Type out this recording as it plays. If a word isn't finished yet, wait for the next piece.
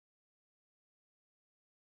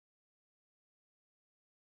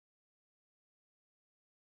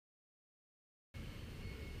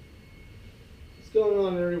going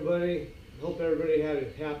on, everybody? Hope everybody had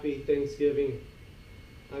a happy Thanksgiving.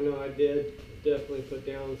 I know I did. Definitely put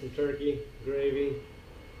down some turkey, gravy,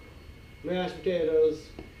 mashed potatoes,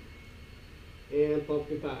 and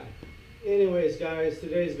pumpkin pie. Anyways, guys,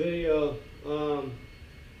 today's video,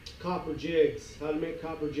 copper jigs. How to make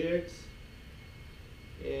copper jigs.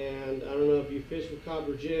 And I don't know if you fish with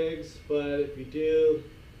copper jigs, but if you do,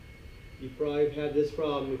 you probably have had this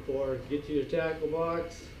problem before. Get to your tackle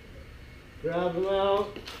box, grab them out,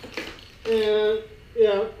 and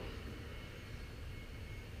yeah,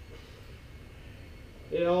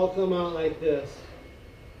 they all come out like this.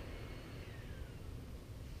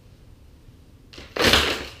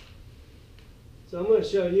 So I'm going to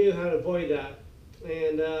show you how to avoid that,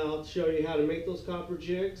 and I'll show you how to make those copper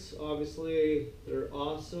jigs. Obviously, they're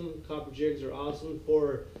awesome. Copper jigs are awesome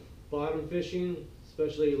for bottom fishing,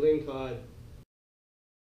 especially lingcod.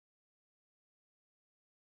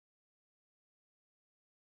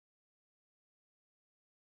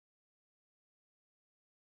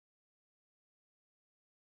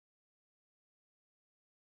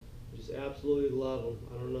 Just absolutely love them.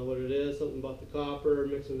 I don't know what it is, something about the copper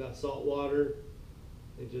mixed with that salt water.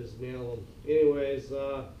 They just nail them. Anyways,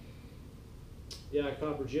 yeah,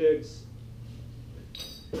 copper jigs.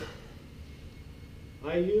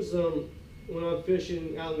 I use them when I'm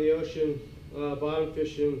fishing out in the ocean, bottom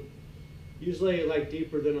fishing, usually like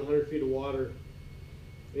deeper than 100 feet of water.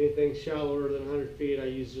 Anything shallower than 100 feet, I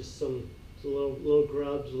use just some little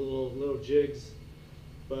grubs, little jigs.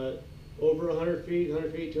 But over 100 feet,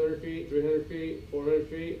 100 feet, 200 feet, 300 feet, 400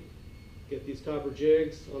 feet, get these copper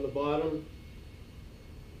jigs on the bottom.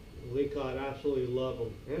 Lincod, absolutely love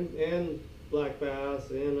them, and black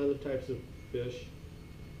bass and other types of fish.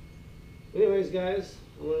 Anyways, guys,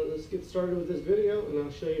 let's get started with this video, and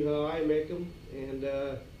I'll show you how I make them. And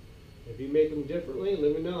if you make them differently,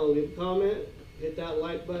 let me know. Leave a comment, hit that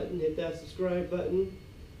like button, hit that subscribe button.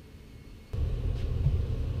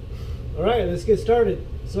 All right, let's get started.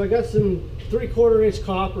 So I got some 3/4 inch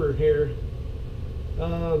copper here.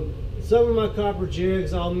 Some of my copper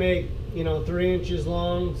jigs I'll make, 3 inches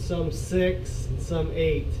long, some 6, and some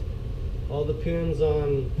 8. All depends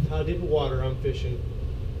on how deep of water I'm fishing.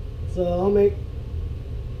 So I'll make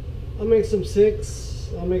some 6,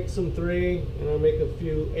 I'll make some 3, and I'll make a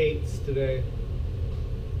few 8s today.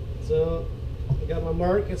 So I got my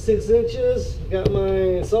mark at 6 inches. I got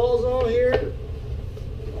my sawzall here.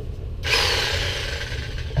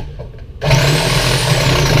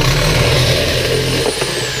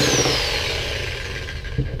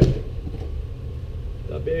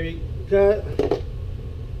 Baby cut.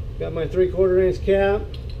 Got my 3/4 inch cap.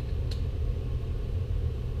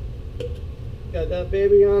 Got that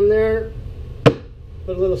baby on there.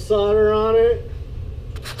 Put a little solder on it.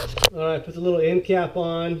 Alright, put the little end cap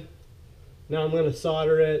on. Now I'm going to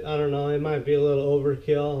solder it. I don't know, it might be a little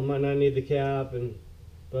overkill. I might not need the cap,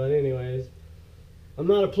 but anyways. I'm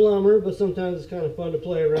not a plumber, but sometimes it's kind of fun to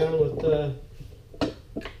play around with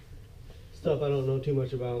stuff I don't know too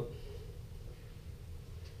much about.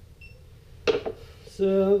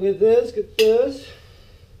 So get this,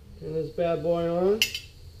 and this bad boy on.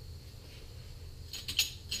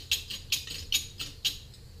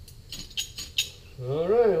 All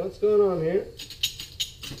right, what's going on here?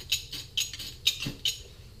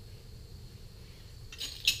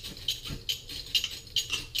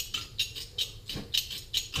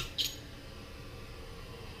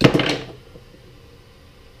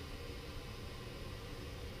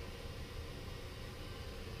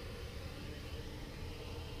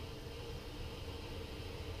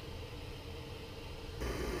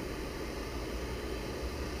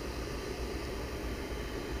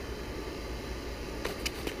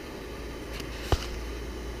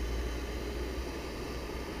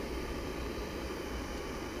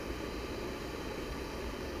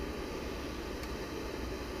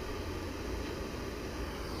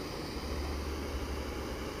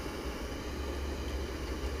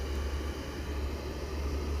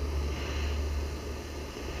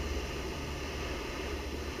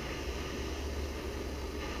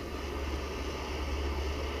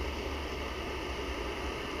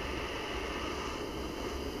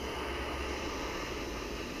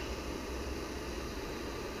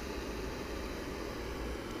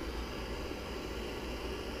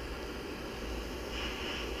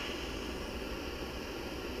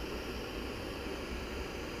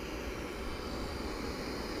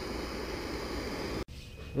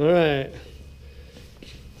 All right,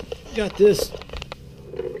 got this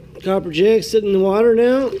copper jig sitting in the water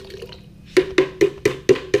now.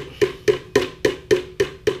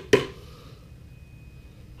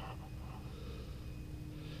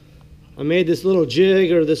 I made this little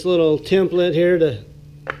jig or this little template here to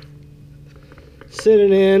sit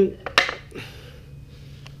it in.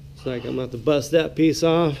 It's like I'm about to bust that piece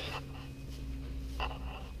off.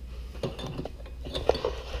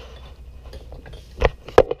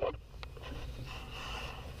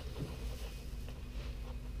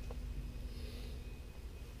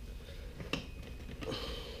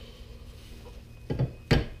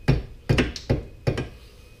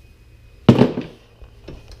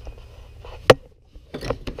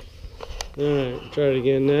 Alright, try it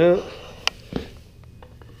again now.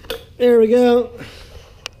 There we go.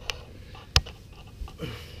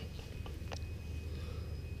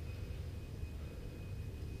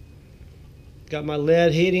 Got my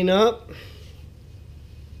lead heating up.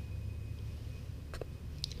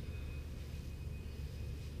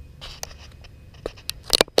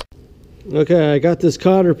 Okay, I got this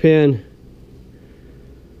cotter pin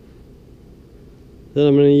that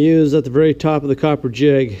I'm going to use at the very top of the copper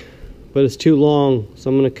jig, but it's too long, so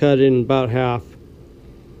I'm going to cut it in about half.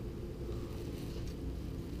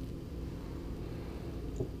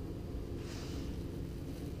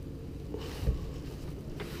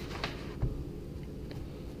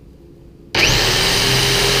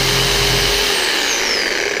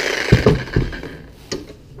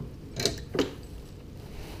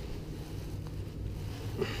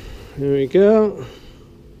 There we go.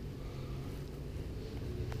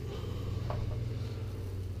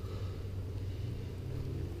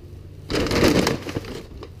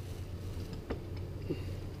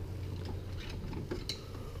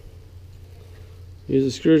 Use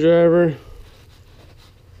a screwdriver.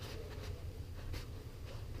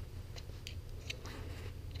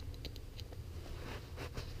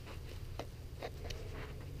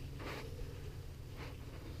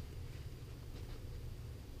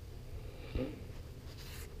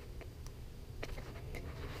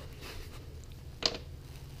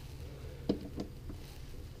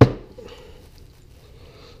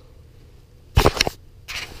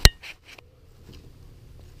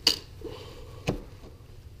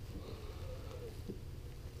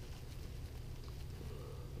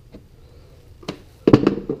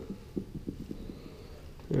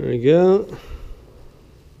 There we go.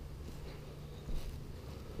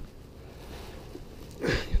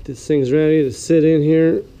 This thing's ready to sit in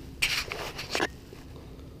here.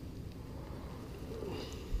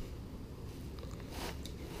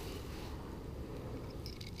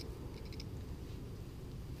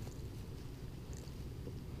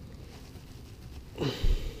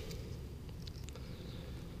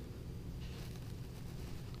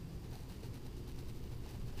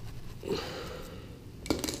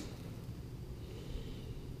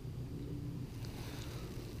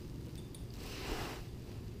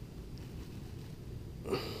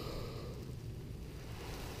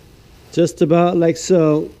 Just about like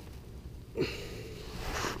so.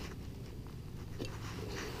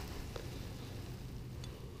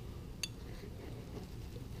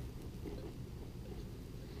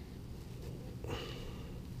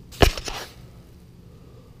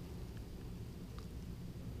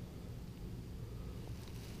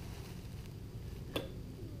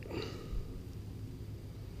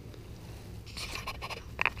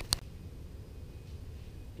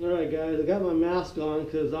 Alright guys, I got my mask on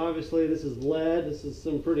because obviously this is lead. This is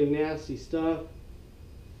some pretty nasty stuff.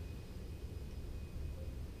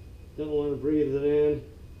 Don't want to breathe it in.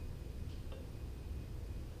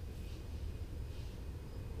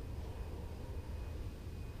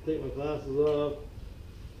 Take my glasses off.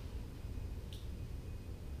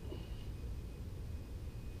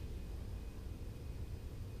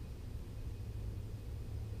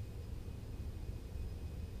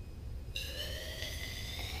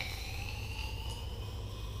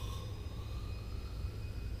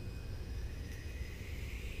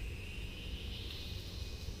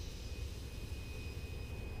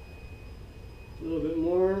 A little bit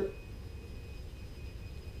more.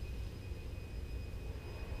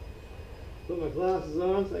 Put my glasses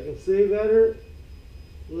on so I can see better.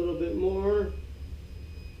 A little bit more.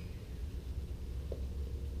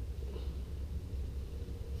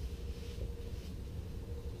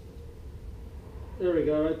 There we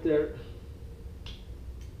go, right there.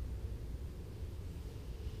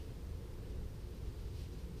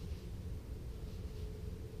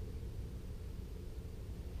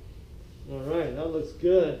 All right, that looks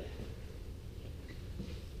good.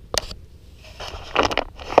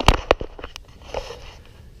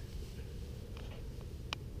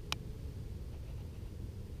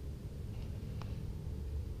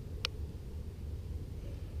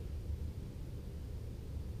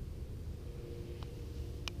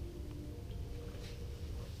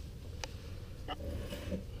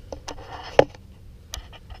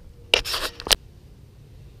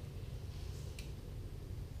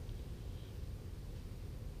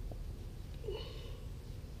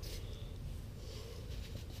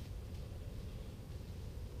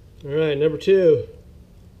 All right, number 2.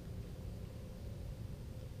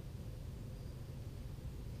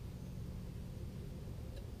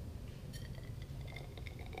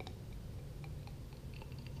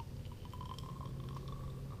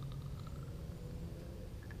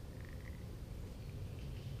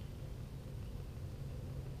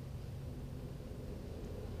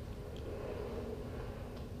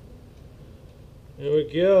 There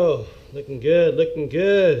we go. Looking good, looking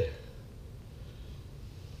good.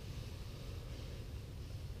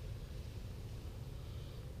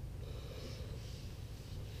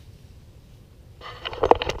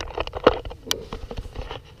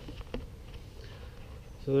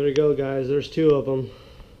 So there you go, guys. There's 2 of them.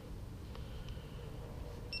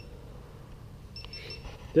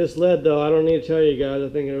 This lead, though, I don't need to tell you guys. I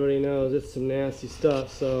think everybody knows it's some nasty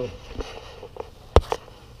stuff. So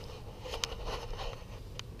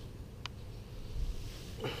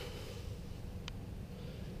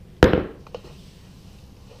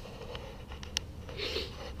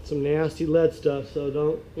some nasty lead stuff. So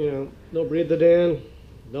don't breathe it in.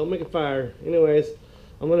 Don't make a fire. Anyways,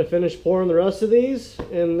 I'm going to finish pouring the rest of these,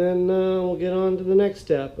 and then we'll get on to the next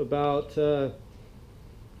step about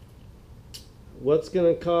what's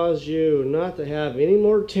going to cause you not to have any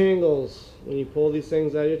more tangles when you pull these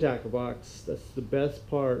things out of your tackle box. That's the best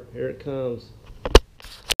part. Here it comes.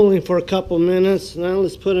 Only for a couple minutes. Now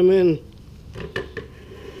let's put them in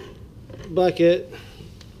bucket.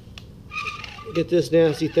 Get this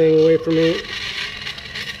nasty thing away from me.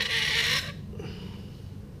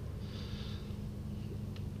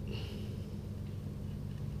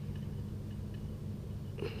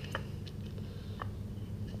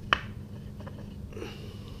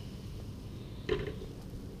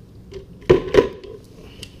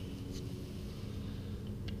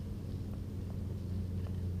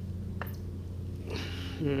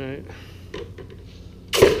 Alright.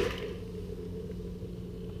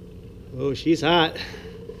 Oh, she's hot.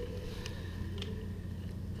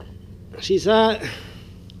 She's hot.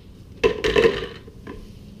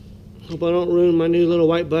 Hope I don't ruin my new little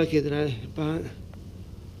white bucket that I bought.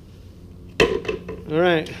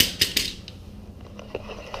 Alright.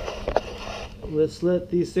 Let's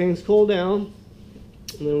let these things cool down,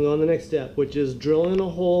 and then we'll go on the next step, which is drilling a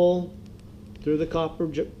hole through the copper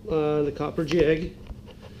jig.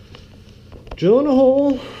 Drilling a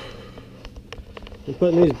hole and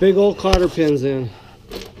putting these big old cotter pins in.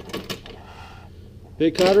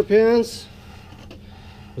 Big cotter pins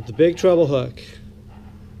with the big treble hook.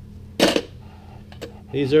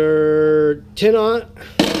 These are 10-aught.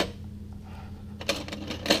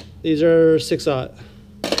 These are 6-aught.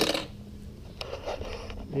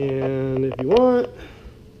 And if you want,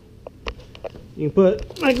 you can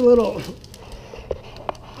put like a little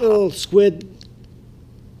squid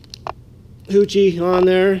hoochie on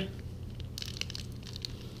there.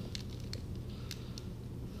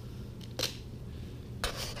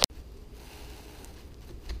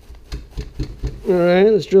 All right,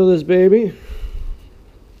 let's drill this baby.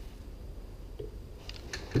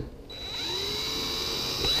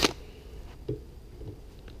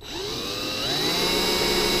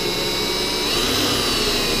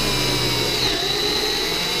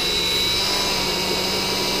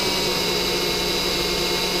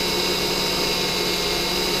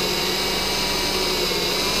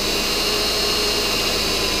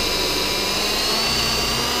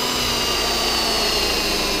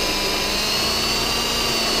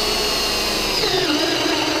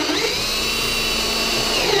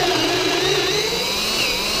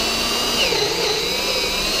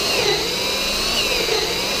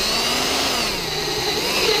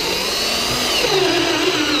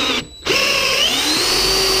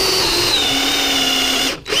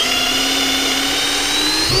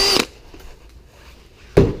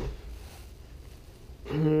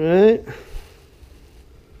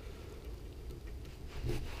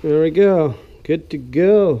 There we go. Good to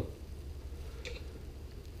go.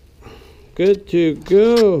 Good to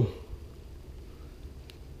go.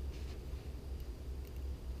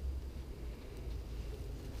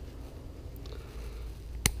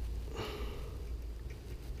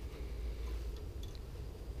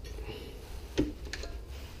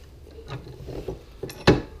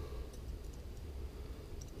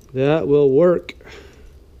 That will work.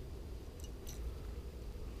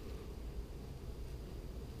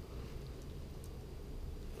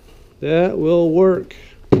 That will work.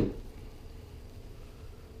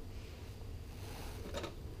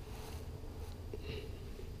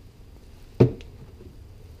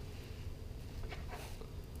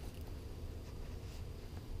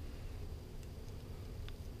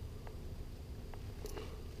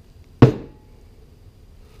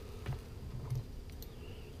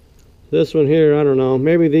 This one here, I don't know.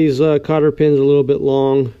 Maybe these cotter pins are a little bit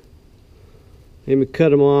long. Maybe cut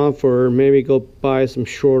them off, or maybe go buy some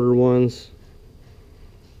shorter ones.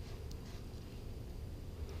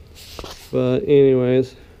 But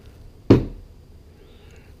anyways,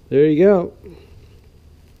 there you go.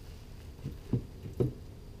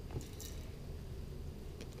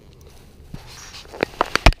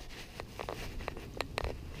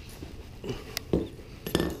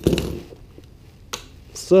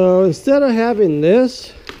 So instead of having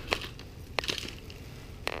this,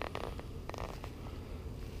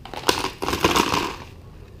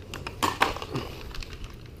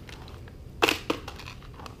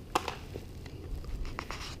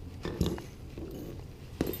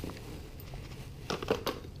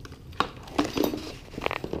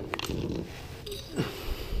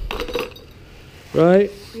 right,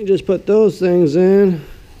 you just put those things in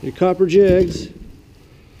your copper jigs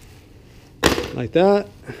like that,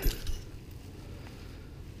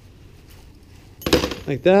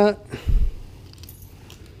 like that.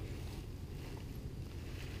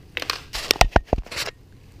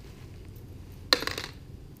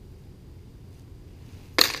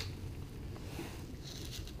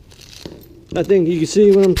 I think you can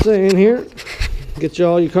see what I'm saying here. Get you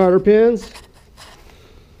all your cotter pins.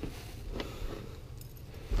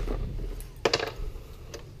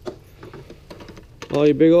 All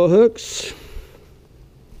your big old hooks.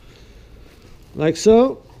 Like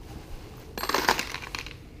so.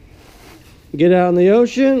 Get out in the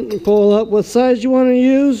ocean and pull up what size you want to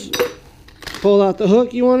use. Pull out the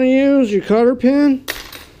hook you want to use, your cotter pin.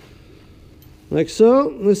 Like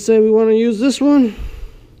so. Let's say we want to use this one.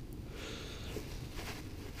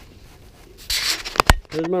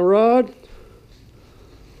 There's my rod.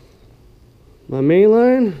 My main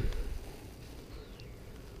line.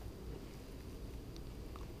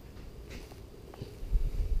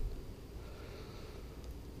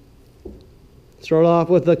 Start off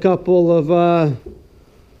with a couple of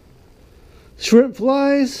shrimp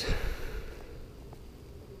flies.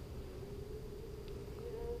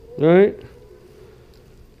 All right.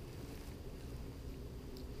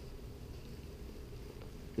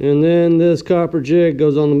 And then this copper jig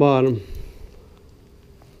goes on the bottom.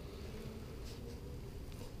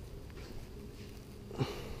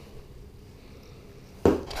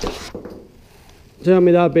 Tell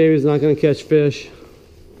me that baby's not going to catch fish.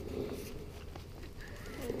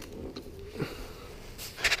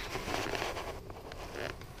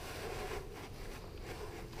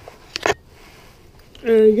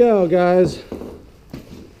 There you go, guys.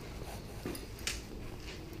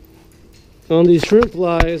 On these shrimp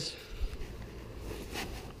flies,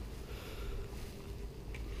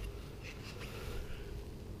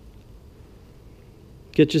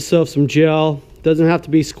 get yourself some gel. Doesn't have to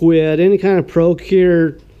be squid. Any kind of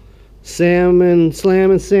procured salmon,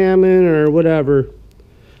 slamming salmon, or whatever.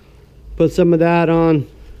 Put some of that on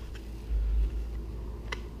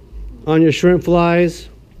your shrimp flies.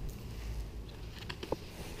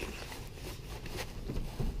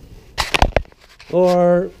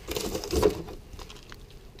 Or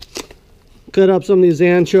cut up some of these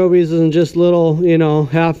anchovies in just little, you know,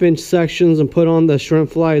 half-inch sections and put on the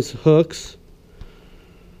shrimp flies hooks.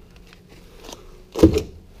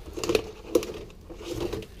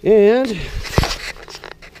 And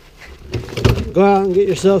go out and get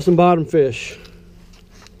yourself some bottom fish.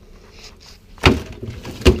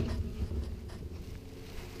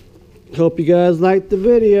 Hope you guys liked the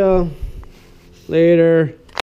video. Later.